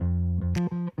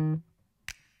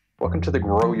Welcome to the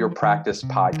Grow Your Practice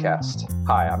podcast.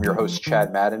 Hi, I'm your host,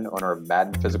 Chad Madden, owner of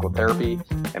Madden Physical Therapy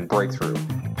and Breakthrough.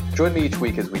 Join me each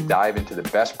week as we dive into the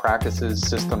best practices,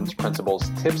 systems, principles,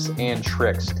 tips, and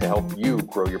tricks to help you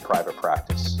grow your private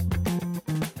practice.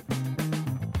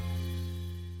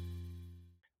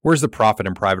 Where's the profit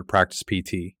in private practice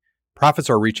PT? Profits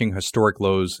are reaching historic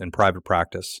lows in private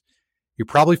practice. You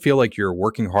probably feel like you're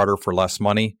working harder for less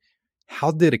money. How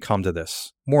did it come to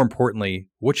this? More importantly,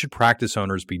 what should practice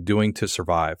owners be doing to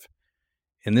survive?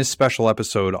 In this special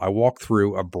episode, I walk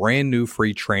through a brand new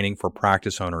free training for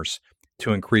practice owners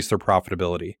to increase their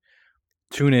profitability.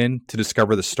 Tune in to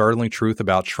discover the startling truth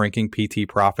about shrinking PT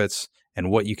profits and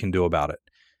what you can do about it.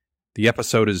 The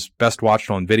episode is best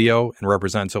watched on video and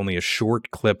represents only a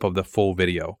short clip of the full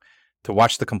video. To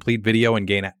watch the complete video and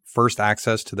gain first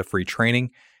access to the free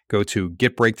training, go to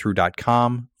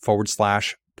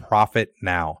getbreakthrough.com/profit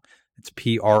now. It's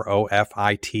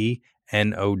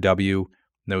PROFITNOW,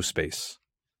 no space.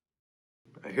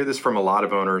 I hear this from a lot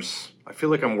of owners. I feel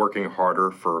like I'm working harder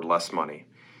for less money.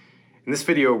 In this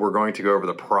video, we're going to go over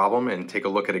the problem and take a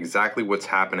look at exactly what's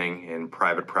happening in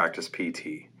private practice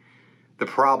PT. The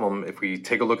problem, if we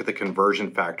take a look at the conversion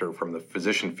factor from the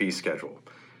physician fee schedule,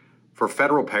 for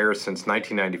federal payers since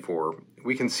 1994,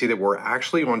 we can see that we're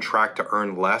actually on track to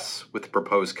earn less with the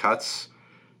proposed cuts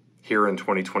here in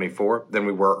 2024 than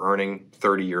we were earning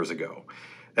 30 years ago.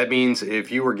 That means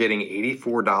if you were getting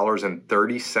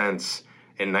 $84.30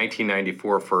 in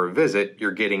 1994 for a visit,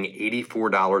 you're getting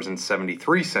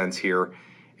 $84.73 here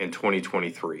in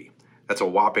 2023. That's a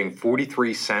whopping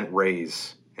 43-cent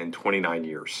raise in 29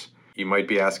 years. You might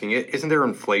be asking, isn't there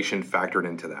inflation factored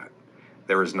into that?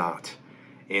 There is not.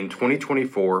 In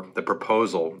 2024, the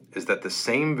proposal is that the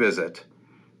same visit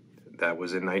that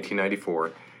was in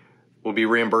 1994 will be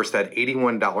reimbursed at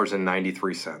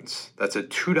 $81.93. That's a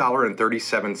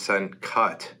 $2.37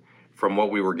 cut from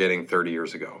what we were getting 30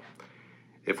 years ago.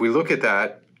 If we look at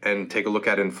that and take a look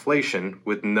at inflation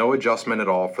with no adjustment at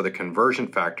all for the conversion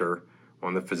factor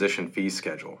on the physician fee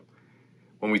schedule,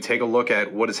 when we take a look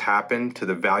at what has happened to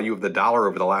the value of the dollar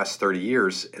over the last 30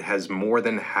 years, it has more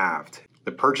than halved.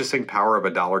 The purchasing power of a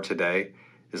dollar today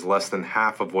is less than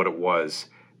half of what it was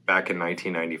back in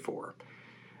 1994.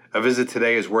 A visit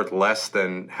today is worth less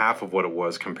than half of what it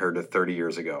was compared to 30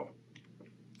 years ago.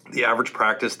 The average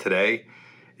practice today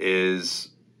is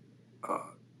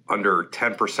under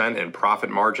 10% in profit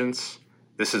margins.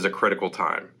 This is a critical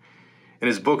time. In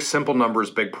his book, Simple Numbers,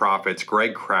 Big Profits,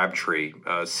 Greg Crabtree,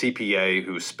 a CPA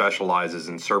who specializes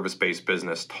in service-based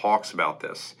business, talks about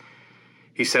this.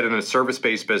 He said in a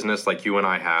service-based business like you and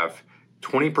I have,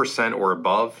 20% or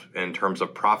above in terms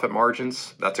of profit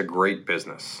margins, that's a great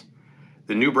business.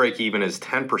 The new break even is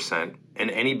 10%, and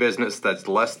any business that's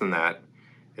less than that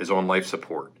is on life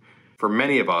support. For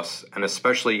many of us, and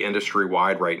especially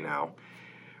industry-wide right now,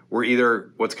 we're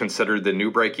either what's considered the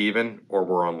new break even or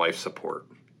we're on life support.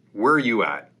 Where are you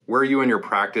at? Where are you in your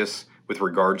practice with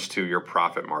regards to your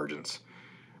profit margins?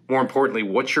 More importantly,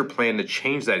 what's your plan to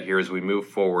change that here as we move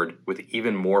forward with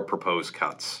even more proposed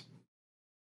cuts?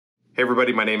 Hey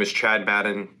everybody, my name is Chad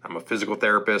Madden. I'm a physical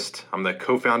therapist. I'm the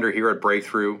co-founder here at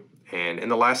Breakthrough. And in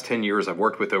the last 10 years, I've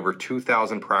worked with over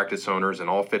 2,000 practice owners in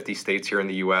all 50 states here in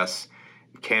the US,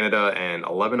 Canada, and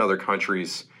 11 other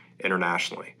countries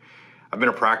internationally. I've been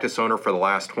a practice owner for the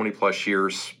last 20 plus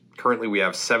years. Currently, we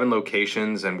have 7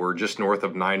 locations and we're just north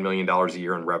of $9 million a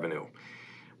year in revenue.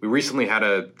 We recently had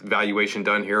a valuation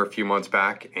done here a few months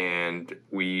back and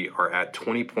we are at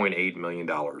 $20.8 million.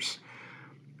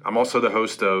 I'm also the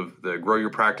host of the Grow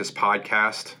Your Practice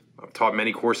podcast. I've taught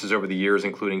many courses over the years,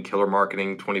 including Killer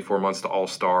Marketing, 24 Months to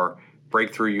All-Star,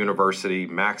 Breakthrough University,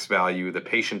 Max Value, the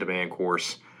Patient Demand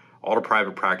course, all to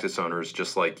private practice owners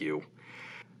just like you.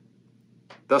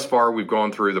 Thus far, we've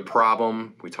gone through the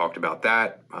problem. We talked about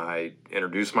that. I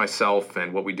introduced myself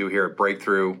and what we do here at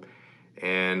Breakthrough.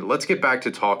 And let's get back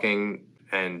to talking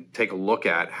and take a look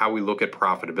at how we look at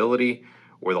profitability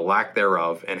or the lack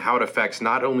thereof and how it affects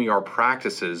not only our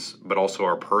practices, but also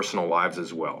our personal lives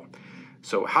as well.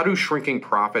 So how do shrinking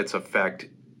profits affect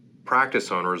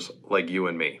practice owners like you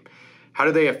and me? How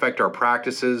do they affect our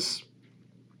practices?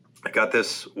 I got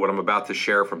this, what I'm about to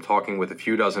share, from talking with a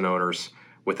few dozen owners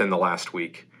within the last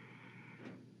week.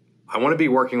 I want to be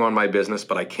working on my business,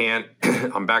 but I can't.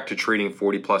 I'm back to treating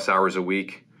 40 plus hours a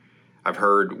week. I've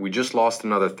heard we just lost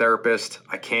another therapist.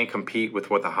 I can't compete with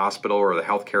what the hospital or the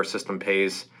healthcare system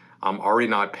pays. I'm already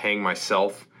not paying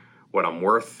myself what I'm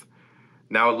worth.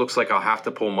 Now it looks like I'll have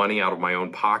to pull money out of my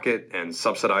own pocket and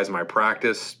subsidize my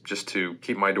practice just to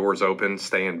keep my doors open,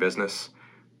 stay in business.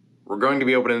 We're going to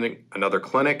be opening another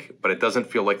clinic, but it doesn't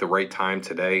feel like the right time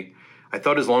today. I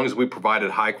thought as long as we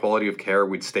provided high quality of care,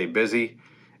 we'd stay busy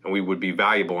and we would be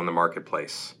valuable in the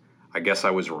marketplace. I guess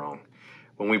I was wrong.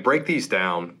 When we break these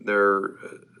down, there are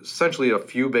essentially a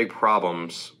few big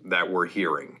problems that we're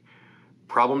hearing.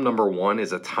 Problem number one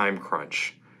is a time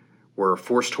crunch. We're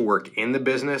forced to work in the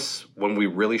business when we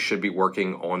really should be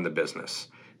working on the business,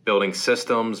 building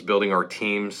systems, building our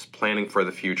teams, planning for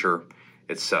the future,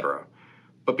 etc.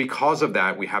 But because of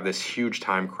that, we have this huge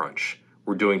time crunch.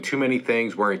 We're doing too many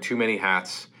things, wearing too many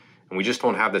hats, and we just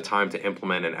don't have the time to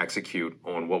implement and execute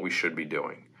on what we should be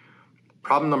doing.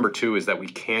 Problem number two is that we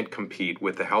can't compete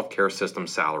with the healthcare system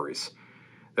salaries.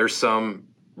 There's some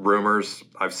rumors,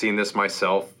 I've seen this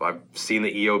myself, I've seen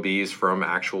the EOBs from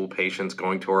actual patients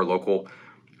going to our local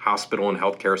hospital and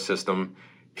healthcare system,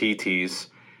 PTs,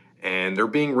 and they're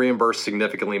being reimbursed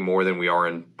significantly more than we are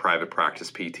in private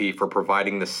practice PT for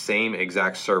providing the same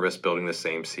exact service, building the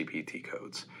same CPT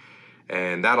codes.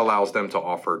 And that allows them to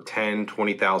offer $10,000,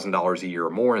 $20,000 a year or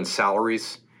more in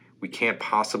salaries. We can't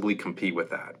possibly compete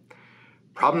with that.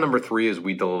 Problem number three is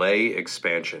we delay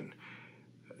expansion.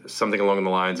 Something along the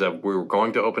lines of we were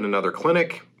going to open another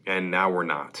clinic and now we're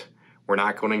not. We're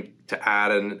not going to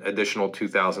add an additional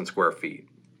 2,000 square feet.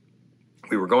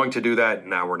 We were going to do that,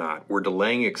 now we're not. We're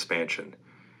delaying expansion.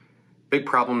 Big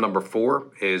problem number four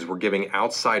is we're giving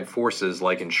outside forces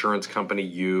like insurance company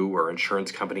U or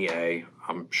insurance company A,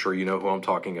 I'm sure you know who I'm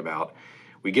talking about,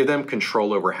 we give them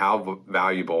control over how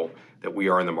valuable that we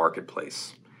are in the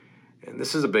marketplace. And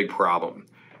this is a big problem.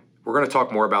 We're going to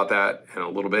talk more about that in a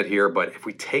little bit here, but if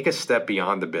we take a step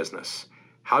beyond the business,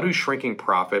 how do shrinking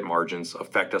profit margins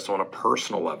affect us on a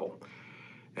personal level?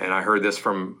 And I heard this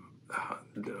from,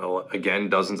 again,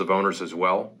 dozens of owners as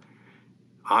well.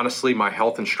 Honestly, my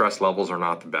health and stress levels are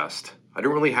not the best. I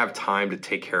don't really have time to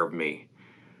take care of me.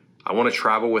 I want to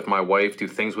travel with my wife, do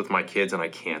things with my kids, and I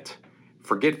can't.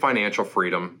 Forget financial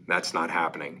freedom, that's not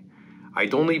happening. I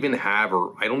don't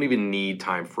even need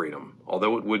time freedom,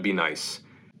 although it would be nice.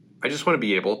 I just want to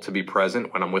be able to be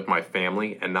present when I'm with my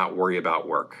family and not worry about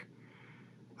work.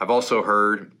 I've also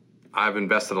heard I've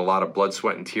invested a lot of blood,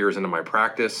 sweat, and tears into my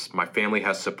practice. My family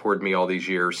has supported me all these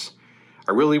years.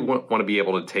 I really want to be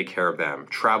able to take care of them,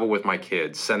 travel with my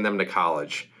kids, send them to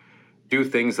college, do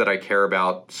things that I care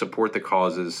about, support the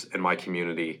causes in my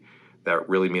community that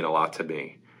really mean a lot to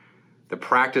me. The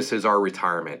practice is our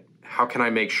retirement. How can I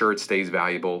make sure it stays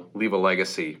valuable, leave a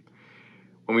legacy?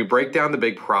 When we break down the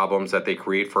big problems that they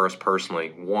create for us personally,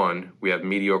 one, we have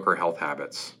mediocre health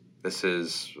habits. This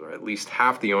is at least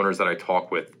half the owners that I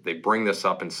talk with, they bring this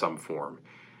up in some form.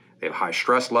 They have high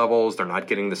stress levels, they're not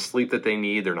getting the sleep that they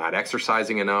need, they're not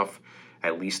exercising enough,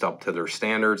 at least up to their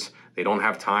standards. They don't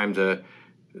have time to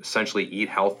essentially eat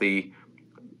healthy,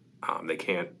 they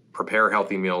can't prepare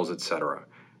healthy meals, etc.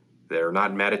 They're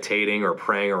not meditating or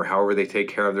praying or however they take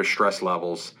care of their stress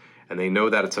levels, and they know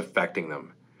that it's affecting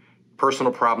them.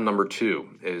 Personal problem number two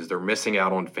is they're missing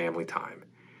out on family time.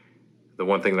 The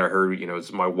one thing that I heard,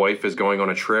 is my wife is going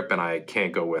on a trip and I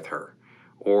can't go with her.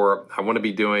 Or I want to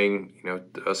be doing,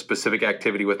 a specific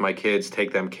activity with my kids,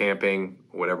 take them camping,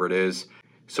 whatever it is.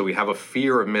 So we have a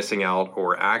fear of missing out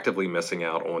or actively missing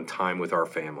out on time with our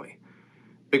family.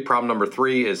 Big problem number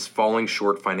three is falling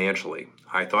short financially.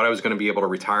 I thought I was going to be able to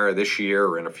retire this year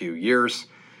or in a few years,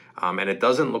 and it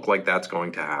doesn't look like that's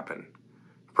going to happen.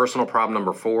 Personal problem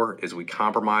number four is we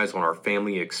compromise on our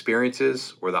family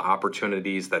experiences or the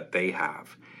opportunities that they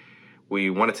have. We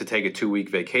wanted to take a 2-week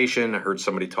vacation. I heard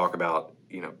somebody talk about,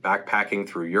 backpacking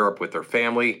through Europe with their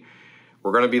family.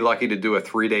 We're going to be lucky to do a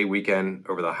 3-day weekend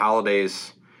over the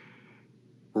holidays.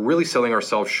 We're really selling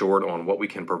ourselves short on what we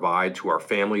can provide to our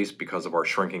families because of our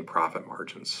shrinking profit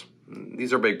margins.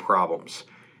 These are big problems.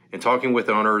 In talking with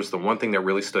owners, the one thing that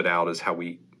really stood out is how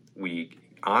we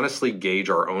honestly gauge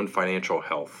our own financial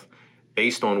health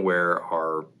based on where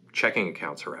our checking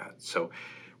accounts are at. So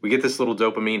we get this little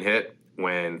dopamine hit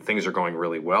when things are going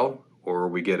really well, or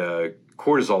we get a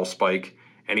cortisol spike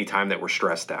anytime that we're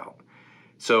stressed out.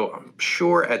 So I'm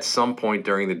sure at some point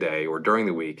during the day or during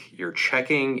the week, you're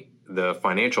checking the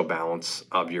financial balance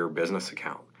of your business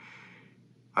account.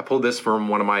 I pulled this from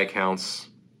one of my accounts.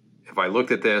 If I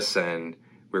looked at this and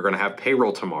we're going to have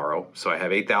payroll tomorrow, so I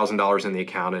have $8,000 in the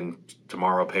account and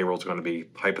tomorrow payroll is going to be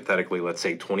hypothetically, let's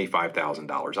say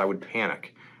 $25,000, I would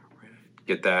panic,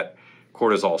 get that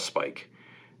cortisol spike.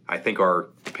 I think our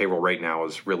payroll right now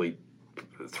is really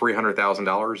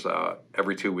 $300,000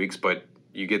 every 2 weeks, but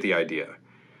you get the idea.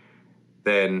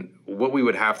 Then what we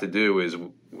would have to do is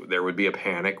there would be a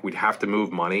panic. We'd have to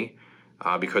move money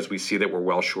because we see that we're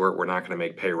well short. We're not going to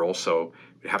make payroll. So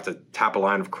we'd have to tap a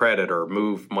line of credit or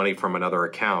move money from another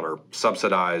account or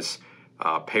subsidize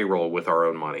payroll with our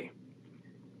own money.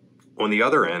 On the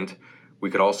other end, we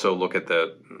could also look at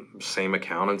the same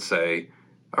account and say,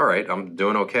 all right, I'm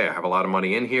doing okay. I have a lot of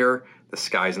money in here. The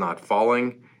sky's not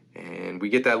falling. And we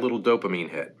get that little dopamine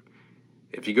hit.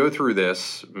 If you go through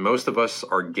this, most of us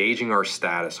are gauging our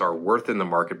status, our worth in the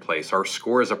marketplace, our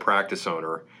score as a practice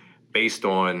owner based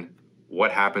on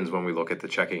what happens when we look at the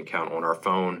checking account on our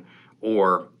phone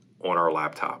or on our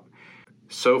laptop.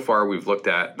 So far, we've looked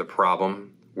at the problem.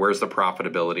 Where's the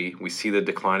profitability? We see the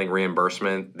declining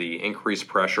reimbursement, the increased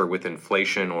pressure with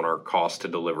inflation on our cost to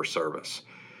deliver service.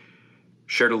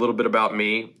 Shared a little bit about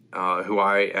me, who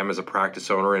I am as a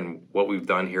practice owner and what we've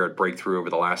done here at Breakthrough over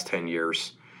the last 10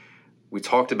 years. We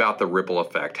talked about the ripple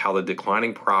effect, how the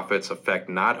declining profits affect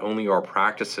not only our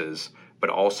practices, but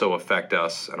also affect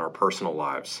us and our personal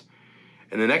lives.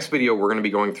 In the next video, we're going to be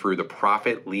going through the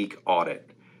profit leak audit.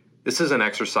 This is an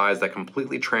exercise that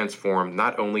completely transformed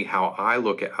not only how I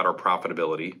look at our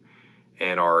profitability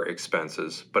and our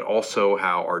expenses, but also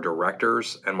how our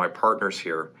directors and my partners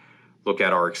here look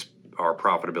at our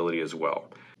profitability as well.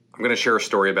 I'm going to share a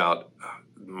story about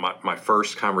my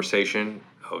first conversation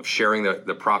of sharing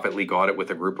the profit leak audit with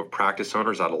a group of practice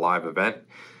owners at a live event.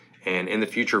 And in the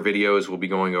future videos, we'll be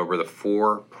going over the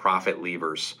 4 profit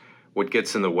levers, what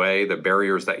gets in the way, the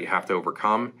barriers that you have to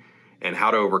overcome, and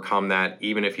how to overcome that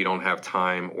even if you don't have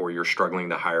time or you're struggling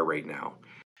to hire right now.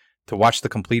 To watch the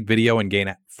complete video and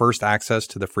gain first access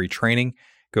to the free training,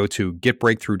 go to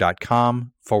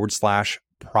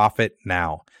getbreakthrough.com/profit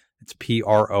now. It's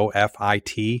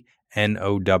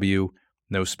PROFITNOW,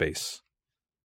 no space.